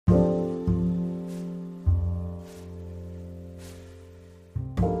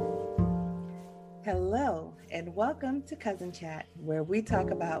and welcome to Cousin Chat, where we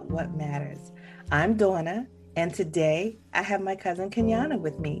talk about what matters. I'm Donna, and today I have my cousin Kenyana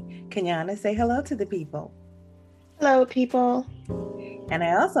with me. Kenyana, say hello to the people. Hello, people. And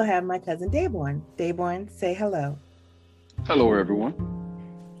I also have my cousin Dayborn. Dayborn, say hello. Hello, everyone.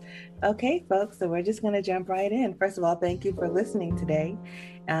 Okay, folks, so we're just going to jump right in. First of all, thank you for listening today.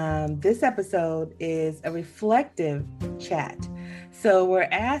 This episode is a reflective chat. So we're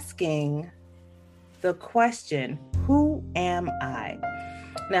asking the question, who am I?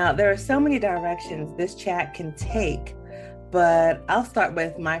 Now, there are so many directions this chat can take, but I'll start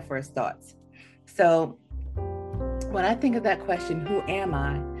with my first thoughts. So when I think of that question, who am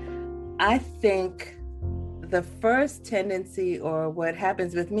I think the first tendency or what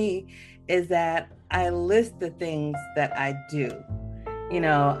happens with me is that I list the things that I do. You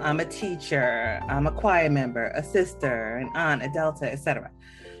know, I'm a teacher, I'm a choir member, a sister, an aunt, a Delta, etc.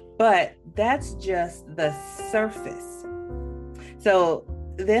 But that's just the surface. So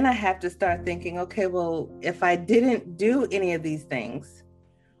then I have to start thinking, okay, well, if I didn't do any of these things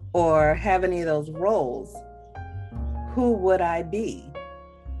or have any of those roles, who would I be?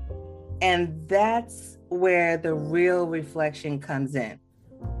 And that's where the real reflection comes in.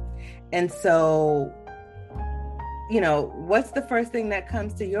 And so, you know, what's the first thing that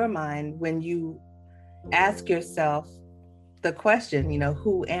comes to your mind when you ask yourself the question, you know,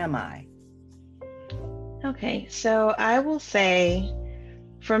 who am I? Okay, so I will say,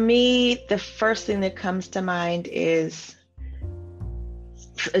 for me, the first thing that comes to mind is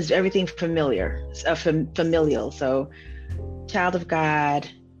everything familiar, familial. So, child of God,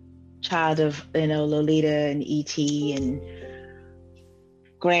 child of, Lolita and E.T. and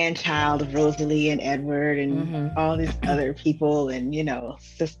grandchild of Rosalie and Edward and all these other people and,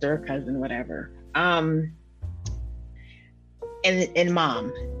 sister, cousin, whatever. And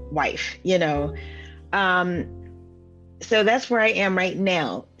mom, wife, so that's where I am right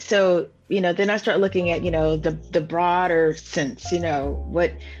now. So, then I start looking at, the broader sense,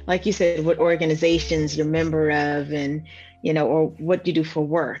 what, like you said, what organizations you're a member of and, or what you do for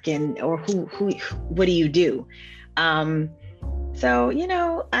work or what do you do? So,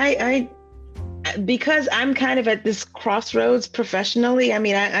 I because I'm kind of at this crossroads professionally. I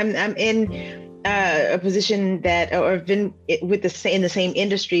mean, I'm in a position that, or have been in the same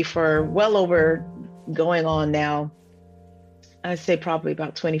industry for well over going on now. I'd say probably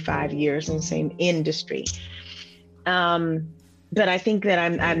about 25 years in the same industry. But I think that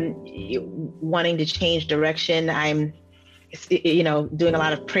I'm wanting to change direction. I'm doing a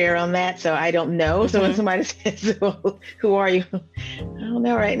lot of prayer on that. So I don't know. So when somebody says, well, who are you? I don't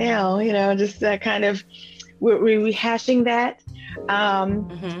know right now, just kind of, we're rehashing that.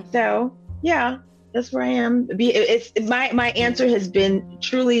 So yeah, that's where I am. It's my answer has been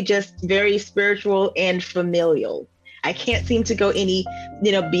truly just very spiritual and familial. I can't seem to go any,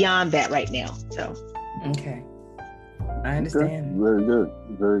 beyond that right now. So. Okay. I understand. Okay. Very good.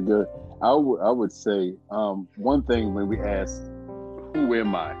 Very good. I would say one thing when we ask, who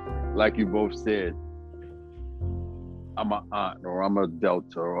am I? Like you both said, I'm an aunt or I'm a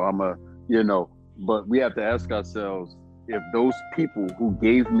Delta or I'm a, but we have to ask ourselves, if those people who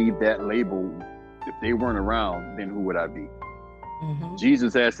gave me that label, if they weren't around, then who would I be?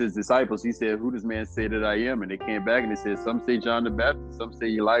 Jesus asked his disciples, he said, who does man say that I am? And they came back and they said, some say John the Baptist, some say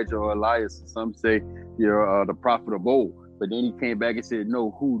Elijah or Elias, and some say you're the prophet of old. But then he came back and said,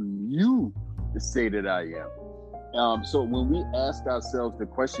 no, who do you say that I am? So when we ask ourselves the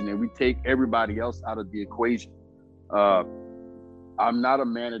question and we take everybody else out of the equation, I'm not a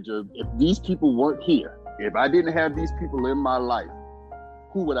manager. If these people weren't here, if I didn't have these people in my life,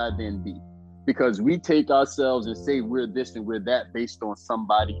 who would I then be? Because we take ourselves and say we're this and we're that based on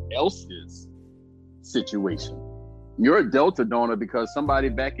somebody else's situation. You're a Delta donor because somebody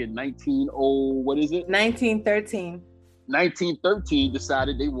back in 1913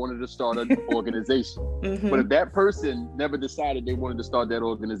 decided they wanted to start an organization. But if that person never decided they wanted to start that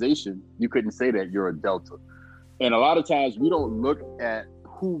organization, you couldn't say that you're a Delta. And a lot of times we don't look at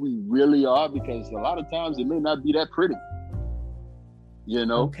who we really are because a lot of times it may not be that pretty.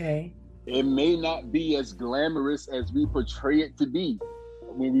 Okay. It may not be as glamorous as we portray it to be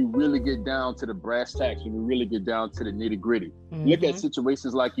when we really get down to the brass tacks, when we really get down to the nitty gritty. Look at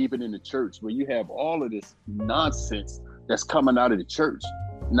situations like even in the church where you have all of this nonsense that's coming out of the church.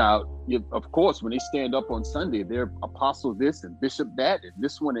 Now, of course, when they stand up on Sunday, they're apostle this and bishop that and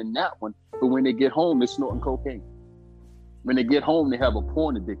this one and that one. But when they get home, they're snorting cocaine. When they get home, they have a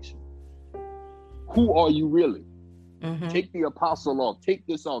porn addiction. Who are you really? Take the apostle off, take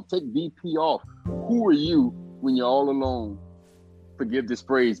this off, take VP off. Who are you when you're all alone? Forgive this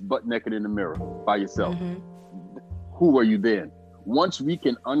phrase, butt naked in the mirror by yourself. who are you then? Once we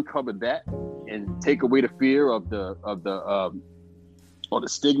can uncover that and take away the fear of the or the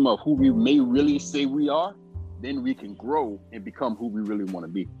stigma of who we may really say we are, then we can grow and become who we really want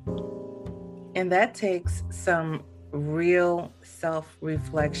to be. And that takes some real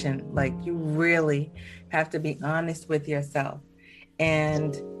self-reflection. Like, you really have to be honest with yourself.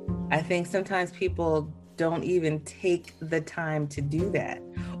 And I think sometimes people don't even take the time to do that,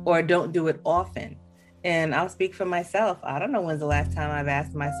 or don't do it often. And I'll speak for myself. I don't know when's the last time I've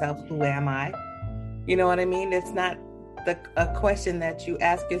asked myself, who am I? You know what I mean? It's not a question that you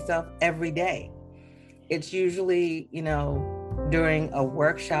ask yourself every day. It's usually, during a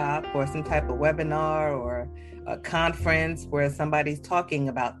workshop or some type of webinar or a conference where somebody's talking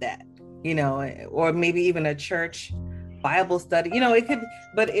about that, or maybe even a church Bible study. It could,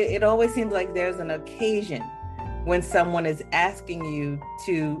 but it always seems like there's an occasion when someone is asking you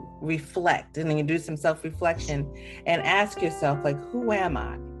to reflect, and then you do some self-reflection and ask yourself, like, who am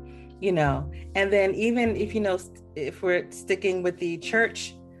I? And then even if we're sticking with the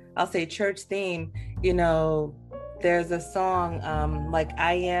church, I'll say church theme, there's a song like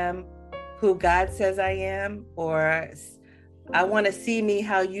I am who God says I am, or I want to see me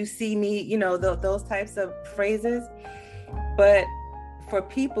how you see me, those types of phrases. But for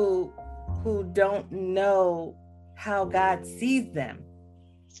people who don't know how God sees them,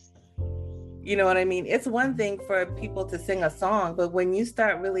 you know what I mean? It's one thing for people to sing a song, but when you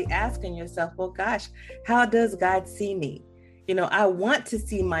start really asking yourself, well, gosh, how does God see me? I want to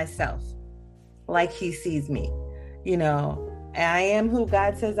see myself like he sees me. I am who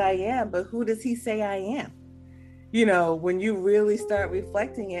God says I am, but who does he say I am? When you really start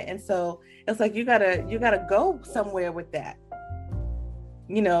reflecting it. And so it's like, you gotta go somewhere with that,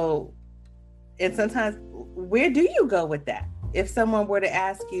 and sometimes where do you go with that? If someone were to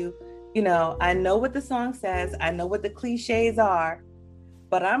ask you, I know what the song says, I know what the cliches are,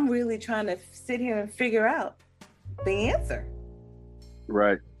 but I'm really trying to sit here and figure out the answer.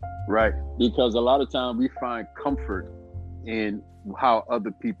 Right. Because a lot of times we find comfort in how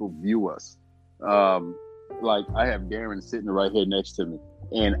other people view us. Like, I have Darren sitting right here next to me,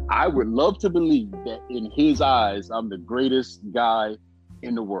 and I would love to believe that in his eyes, I'm the greatest guy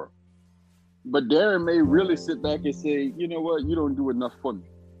in the world. But Darren may really sit back and say, you know what, you don't do enough for me.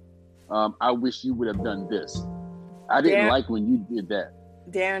 I wish you would have done this. I didn't like when you did that.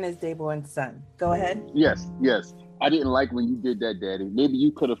 Darren is Dayborn's son. Go ahead. Yes. I didn't like when you did that, Daddy. Maybe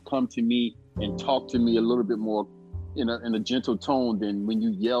you could have come to me and talked to me a little bit more in a gentle tone than when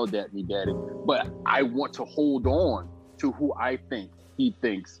you yelled at me, Daddy. But I want to hold on to who I think he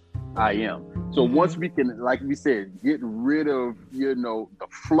thinks I am. So once we can, like we said, get rid of, the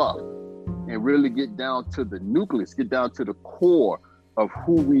fluff and really get down to the nucleus, get down to the core of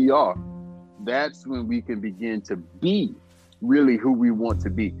who we are, that's when we can begin to be really who we want to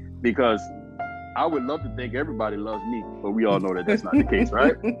be. Because I would love to think everybody loves me, but we all know that that's not the case,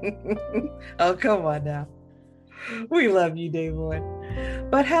 right? Oh, come on now. We love you, Dayborn.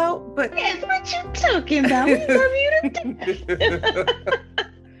 But yes, what you talking about? We love you to death. I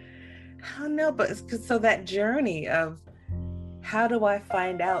don't know, but so that journey of, how do I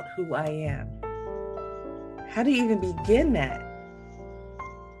find out who I am? How do you even begin that?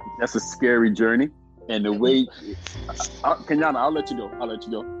 That's a scary journey. And the way, Kenyana, I'll let you go.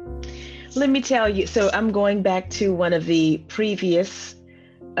 Let me tell you. So I'm going back to one of the previous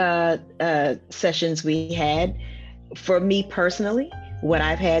sessions we had. For me personally, what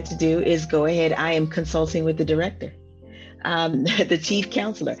I've had to do is go ahead. I am consulting with the director, the chief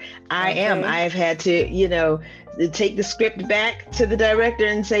counselor. I've had to, take the script back to the director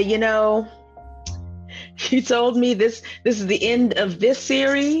and say, you told me this is the end of this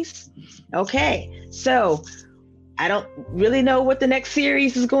series. Okay, so I don't really know what the next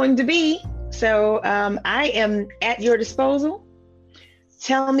series is going to be. So I am at your disposal.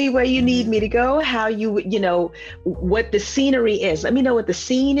 Tell me where you need me to go, how what the scenery is. Let me know what the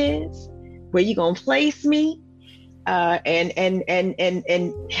scene is, where you're going to place me, and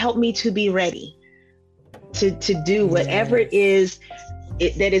help me to be ready to do whatever it is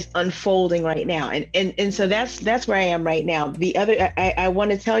that is unfolding right now. And so that's where I am right now. The other, I want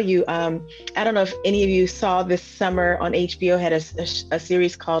to tell you, I don't know if any of you saw this summer on HBO had a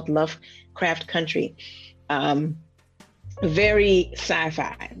series called Lovecraft Country. Very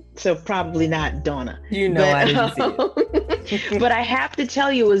sci-fi, so probably not Donna. I didn't see it. But I have to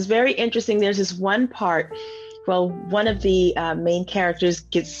tell you, it was very interesting. There's this one part, one of the main characters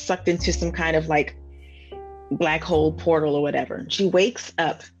gets sucked into some kind of like black hole portal or whatever. She wakes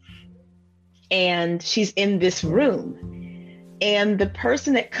up and she's in this room, and the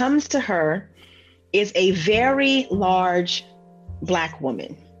person that comes to her is a very large Black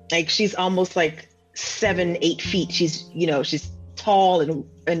woman. Like she's almost like 7-8 feet. She's, she's tall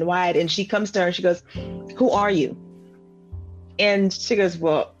and wide. And she comes to her and she goes, "Who are you?" And she goes,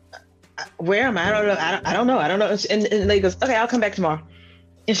 "Well, where am I? I don't know. I don't know." And the lady goes, "Okay, I'll come back tomorrow."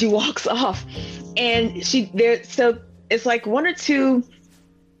 And she walks off. And so it's like one or two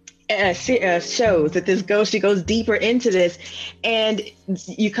shows that she goes deeper into this, and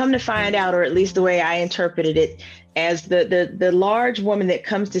you come to find out, or at least the way I interpreted it, as the large woman that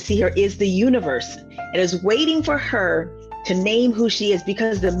comes to see her is the universe and is waiting for her to name who she is,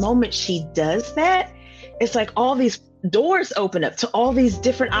 because the moment she does that, it's like all these doors open up to all these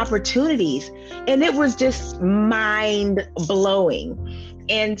different opportunities, and it was just mind blowing.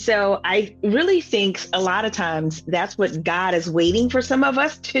 And so I really think a lot of times that's what God is waiting for some of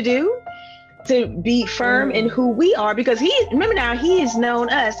us to do, to be firm in who we are, because he has known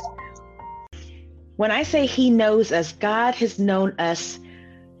us. When I say he knows us, God has known us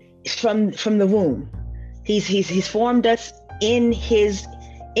from the womb. He's formed us in his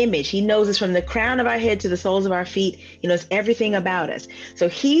image. He knows us from the crown of our head to the soles of our feet. He knows everything about us. So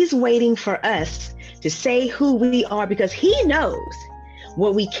he's waiting for us to say who we are, because he knows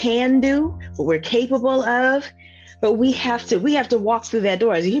what we can do, what we're capable of, but we have to walk through that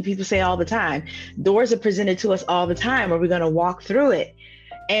door. As you hear people say all the time, doors are presented to us all the time. Are we going to walk through it?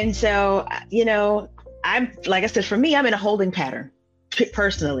 And so, I'm, like I said, for me, I'm in a holding pattern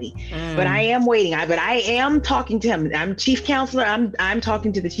personally, but I am waiting. But I am talking to him. I'm chief counselor. I'm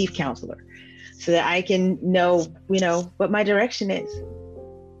talking to the chief counselor so that I can know, what my direction is.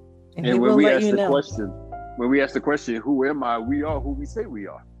 And when we ask the question, who am I? We are who we say we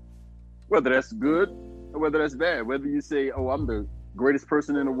are. Whether that's good or whether that's bad. Whether you say, "Oh, I'm the greatest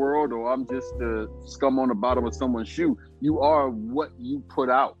person in the world," or "I'm just the scum on the bottom of someone's shoe," you are what you put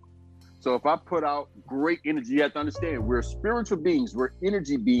out. So if I put out great energy, you have to understand we're spiritual beings, we're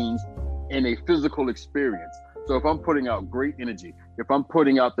energy beings in a physical experience. So if I'm putting out great energy, if I'm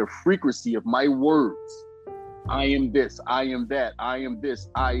putting out the frequency of my words, I am this, I am that, I am this,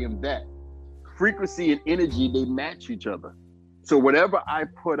 I am that. Frequency and energy, they match each other. So whatever I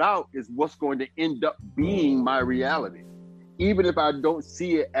put out is what's going to end up being my reality. Even if I don't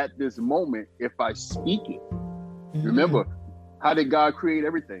see it at this moment, if I speak it. Remember, how did God create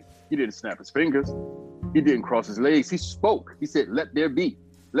everything? He didn't snap his fingers. He didn't cross his legs. He spoke. He said, "Let there be,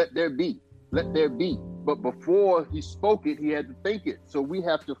 let there be, let there be." But before he spoke it, he had to think it. So we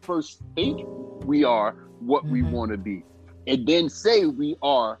have to first think we are what we want to be, and then say we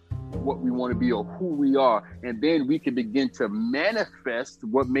are what we want to be or who we are. And then we can begin to manifest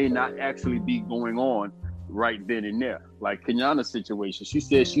what may not actually be going on right then and there. Like Kenyana's situation, she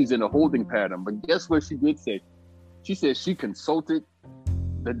said she's in a holding pattern, but guess what she did say? She said she consulted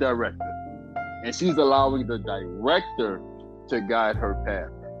the director, and she's allowing the director to guide her path.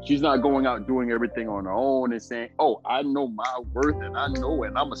 She's not going out doing everything on her own and saying, "Oh, I know my worth and I know,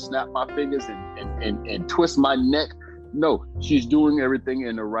 and I'm gonna snap my fingers and twist my neck." No, she's doing everything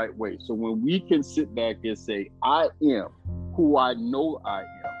in the right way. So when we can sit back and say, "I am who I know I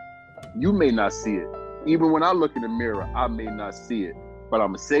am," you may not see it. Even when I look in the mirror, I may not see it, but I'm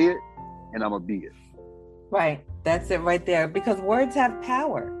gonna say it and I'm gonna be it. Right. That's it right there. Because words have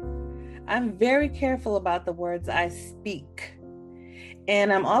power. I'm very careful about the words I speak.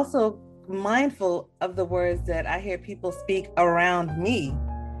 And I'm also mindful of the words that I hear people speak around me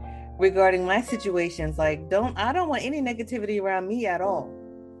regarding my situations. Like, I don't want any negativity around me at all.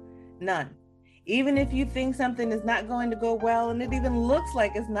 None. Even if you think something is not going to go well, and it even looks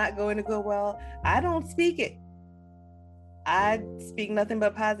like it's not going to go well, I don't speak it. I speak nothing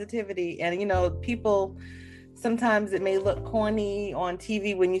but positivity. And, people, sometimes it may look corny on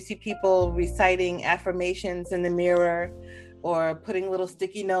TV when you see people reciting affirmations in the mirror or putting little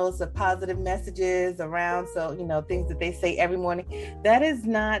sticky notes of positive messages around. So, things that they say every morning. That is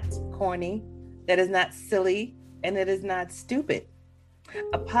not corny. That is not silly. And it is not stupid.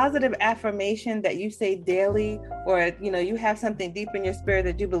 A positive affirmation that you say daily, or, you have something deep in your spirit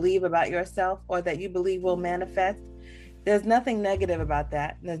that you believe about yourself or that you believe will manifest. There's nothing negative about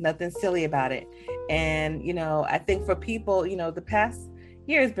that. There's nothing silly about it. And, I think for people, the past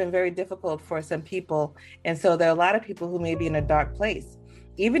year has been very difficult for some people. And so there are a lot of people who may be in a dark place.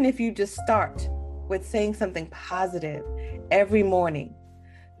 Even if you just start with saying something positive every morning,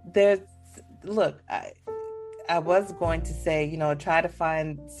 I was going to say, try to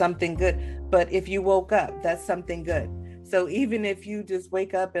find something good. But if you woke up, that's something good. So even if you just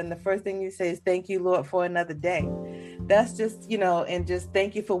wake up and the first thing you say is, "Thank you, Lord, for another day." That's just, and just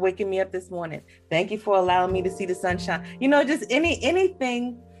thank you for waking me up this morning. Thank you for allowing me to see the sunshine. Just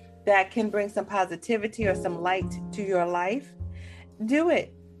anything that can bring some positivity or some light to your life, do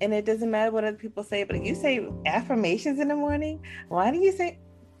it. And it doesn't matter what other people say, but if you say affirmations in the morning, why do you say,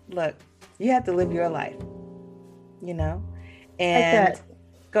 look, you have to live your life, you know? And like that.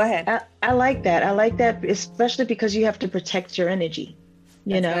 Go ahead. I like that. I like that, especially because you have to protect your energy,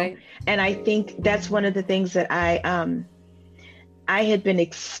 you know? Right. And I think that's one of the things that I had been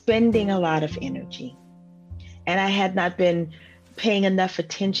expending a lot of energy, and I had not been paying enough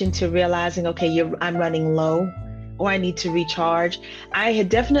attention to realizing, okay, I'm running low, or I need to recharge. I had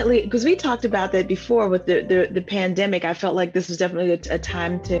definitely, because we talked about that before with the pandemic, I felt like this was definitely a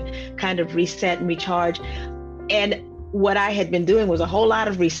time to kind of reset and recharge. And what I had been doing was a whole lot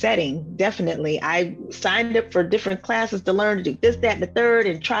of resetting. Definitely. I signed up for different classes to learn to do this, that, and the third,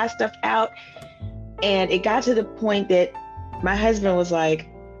 and try stuff out. And it got to the point that my husband was like,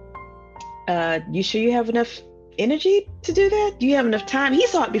 you sure you have enough energy to do that? Do you have enough time? He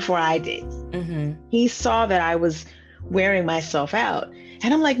saw it before I did. Mm-hmm. He saw that I was wearing myself out.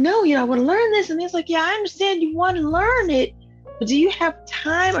 And I'm like, no, I want to learn this. And he's like, yeah, I understand you want to learn it, but do you have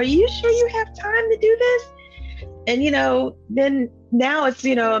time? Are you sure you have time to do this? And, then now it's,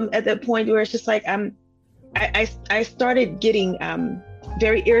 I'm at the point where it's just like, I started getting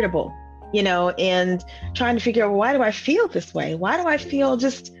very irritable, and trying to figure out, why do I feel this way? Why do I feel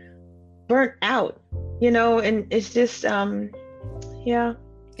just burnt out? And it's just, yeah.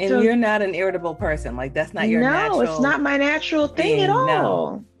 And so, you're not an irritable person. Like, that's not your natural. No, it's not my natural thing at all.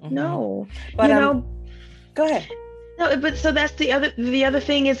 No. Mm-hmm. No. But, go ahead. No, but so that's the other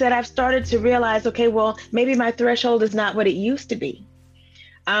thing is that I've started to realize, okay, well, maybe my threshold is not what it used to be.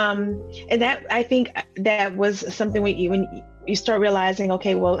 And that, I think that was something when you start realizing,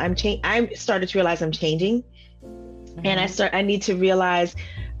 okay, well, I started to realize I'm changing. Mm-hmm. And I need to realize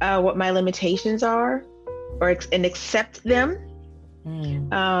what my limitations are, and accept them.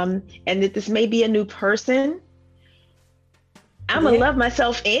 Mm. And that this may be a new person. I'm gonna love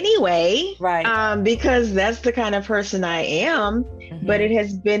myself anyway, right? Because that's the kind of person I am. Mm-hmm. But it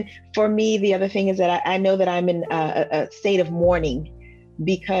has been, for me, the other thing is that I know that I'm in a state of mourning,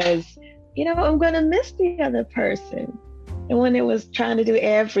 because I'm gonna miss the other person. And when it was trying to do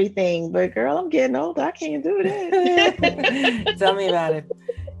everything, but girl, I'm getting old, I can't do that. Tell me about it.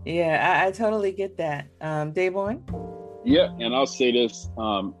 Yeah, I totally get that. Dayborn? Yeah, and I'll say this.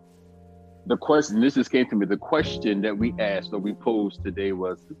 The question, this just came to me, the question that we asked or we posed today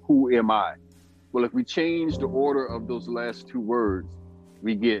was, who am I? Well, if we change the order of those last two words,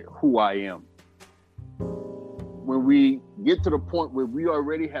 we get who I am. When we get to the point where we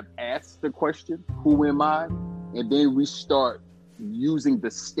already have asked the question, who am I? And then we start using the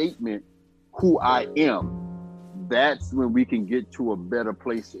statement, who I am, that's when we can get to a better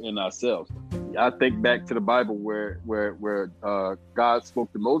place in ourselves. I think back to the Bible where God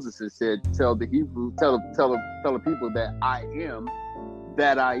spoke to Moses and said, tell the people that I am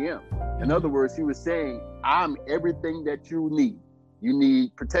that I am. In other words, he was saying, I'm everything that you need. You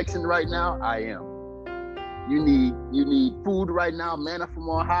need protection right now, I am. You need food right now, manna from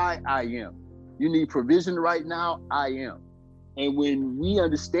on high, I am. You need provision right now, I am. And when we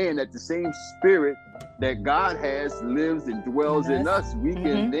understand that the same spirit that God has lives and dwells in us, we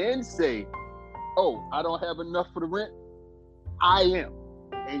can then say, oh, I don't have enough for the rent, I am.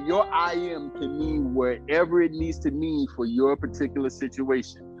 And your I am can mean wherever it needs to mean for your particular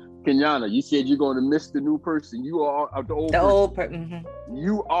situation. Kenyana, you said you're going to miss the new person. You are the old person. Mm-hmm.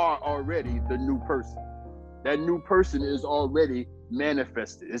 You are already the new person. That new person is already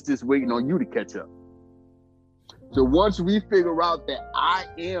manifested. It's just waiting on you to catch up. So once we figure out that I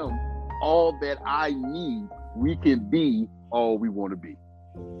am all that I need, we can be all we want to be.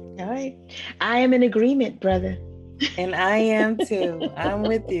 All right. I am in agreement, brother. And I am too. I'm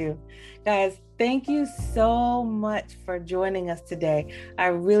with you. Guys, thank you so much for joining us today. I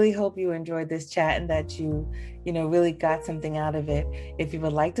really hope you enjoyed this chat and that you really got something out of it. If you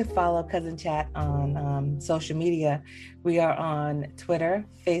would like to follow Cousin Chat on social media, we are on Twitter,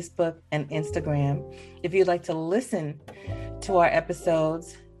 Facebook, and Instagram. If you'd like to listen to our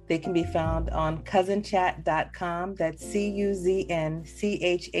episodes, they can be found on cousinchat.com. That's CUZNCHAT.com.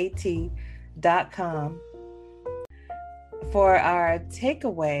 For our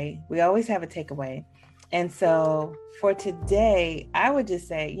takeaway, we always have a takeaway. And so for today, I would just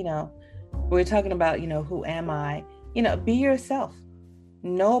say, we're talking about, who am I? Be yourself.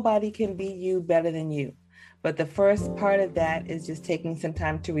 Nobody can be you better than you. But the first part of that is just taking some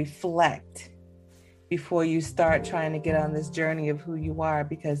time to reflect before you start trying to get on this journey of who you are,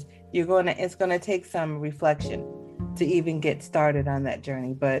 because it's going to take some reflection to even get started on that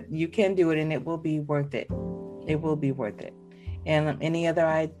journey. But you can do it, and it will be worth it. It will be worth it. And any other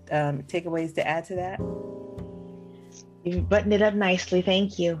takeaways to add to that? You buttoned it up nicely.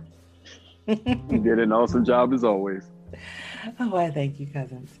 Thank you. You did an awesome job as always. Oh, I thank you,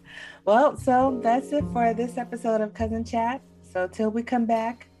 cousins. Well, so that's it for this episode of Cousin Chat. So till we come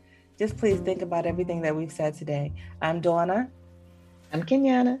back, just please think about everything that we've said today. I'm Donna. I'm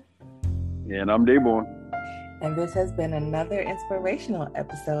Kenyana. And I'm Dayborn. And this has been another inspirational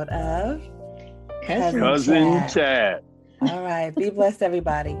episode of Cousin Chat. All right. Be blessed,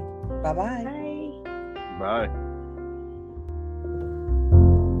 everybody. Bye-bye. Bye. Bye.